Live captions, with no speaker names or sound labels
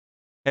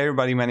Hey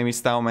everybody, my name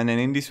is TaoMan, and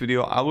in this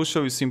video I will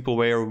show you a simple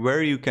way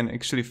where you can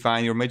actually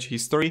find your match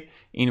history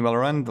in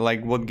Valorant,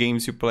 like what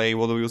games you play,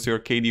 what was your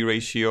KD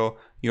ratio,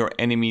 your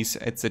enemies,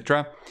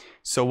 etc.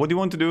 So what you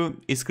want to do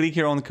is click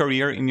here on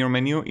career in your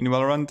menu in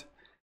Valorant.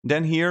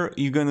 Then here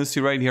you're gonna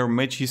see right here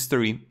match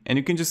history, and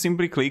you can just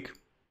simply click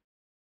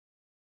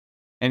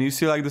and you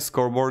see like the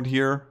scoreboard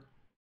here.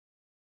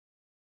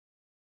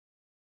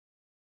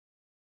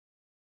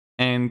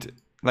 And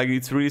like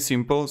it's really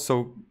simple.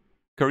 So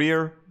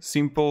career,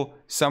 simple,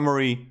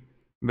 summary,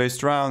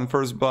 best round,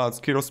 first blood,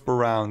 kills per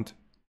round,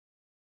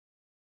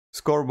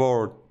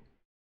 scoreboard,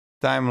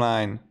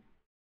 timeline,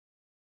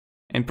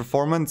 and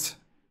performance.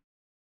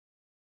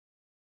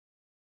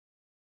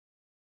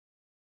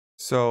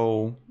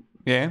 So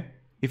yeah,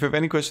 if you have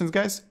any questions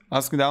guys,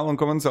 ask me down in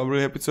comments, I'll be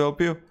really happy to help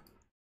you.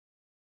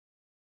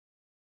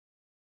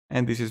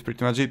 And this is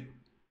pretty much it.